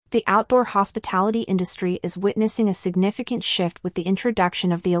The outdoor hospitality industry is witnessing a significant shift with the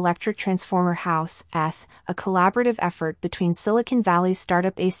introduction of the Electric Transformer House, ETH, a collaborative effort between Silicon Valley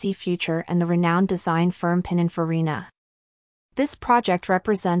startup AC Future and the renowned design firm Pininfarina. This project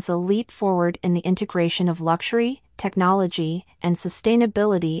represents a leap forward in the integration of luxury, technology, and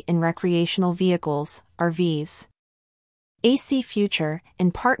sustainability in recreational vehicles, RVs. AC Future,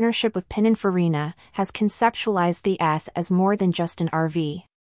 in partnership with Pininfarina, has conceptualized the ETH as more than just an RV.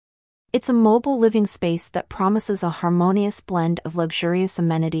 It's a mobile living space that promises a harmonious blend of luxurious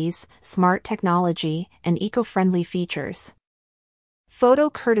amenities, smart technology, and eco-friendly features. Photo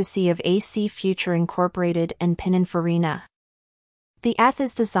courtesy of AC Future Incorporated and Pininfarina. The ETH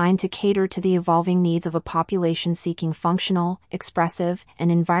is designed to cater to the evolving needs of a population seeking functional, expressive,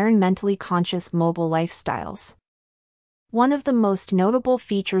 and environmentally conscious mobile lifestyles. One of the most notable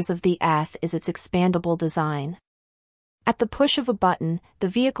features of the ETH is its expandable design. At the push of a button, the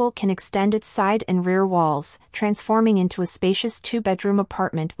vehicle can extend its side and rear walls, transforming into a spacious two-bedroom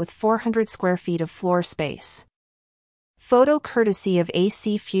apartment with 400 square feet of floor space. Photo courtesy of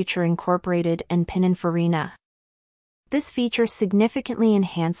AC Future Incorporated and Pininfarina. This feature significantly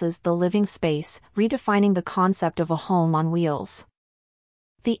enhances the living space, redefining the concept of a home on wheels.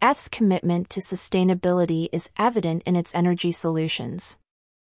 The ETH's commitment to sustainability is evident in its energy solutions.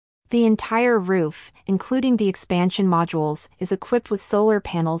 The entire roof, including the expansion modules, is equipped with solar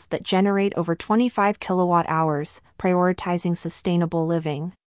panels that generate over 25 kilowatt-hours, prioritizing sustainable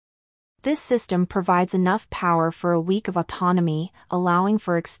living. This system provides enough power for a week of autonomy, allowing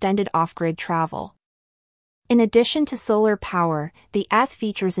for extended off-grid travel. In addition to solar power, the ETH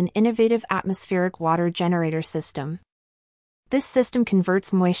features an innovative atmospheric water generator system. This system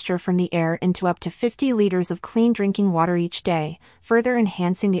converts moisture from the air into up to 50 liters of clean drinking water each day, further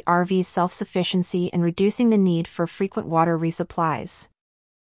enhancing the RV's self-sufficiency and reducing the need for frequent water resupplies.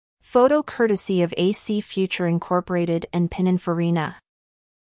 Photo courtesy of AC Future Incorporated and Pininfarina.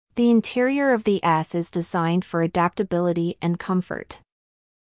 The interior of the ETH is designed for adaptability and comfort.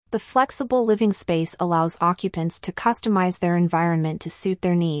 The flexible living space allows occupants to customize their environment to suit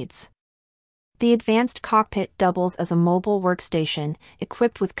their needs. The advanced cockpit doubles as a mobile workstation,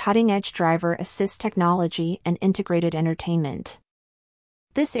 equipped with cutting-edge driver assist technology and integrated entertainment.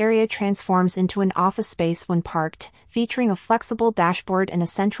 This area transforms into an office space when parked, featuring a flexible dashboard and a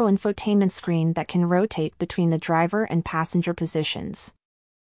central infotainment screen that can rotate between the driver and passenger positions.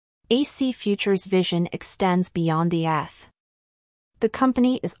 AC Future's vision extends beyond the ETH. The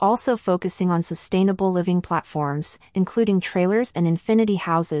company is also focusing on sustainable living platforms, including trailers and infinity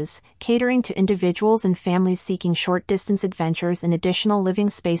houses, catering to individuals and families seeking short-distance adventures and additional living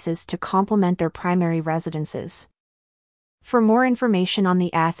spaces to complement their primary residences. For more information on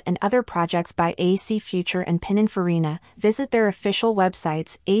the ETH and other projects by AC Future and Pininfarina, visit their official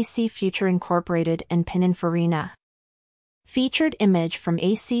websites AC Future Incorporated and Pininfarina. Featured image from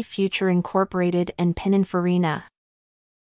AC Future Incorporated and Pininfarina.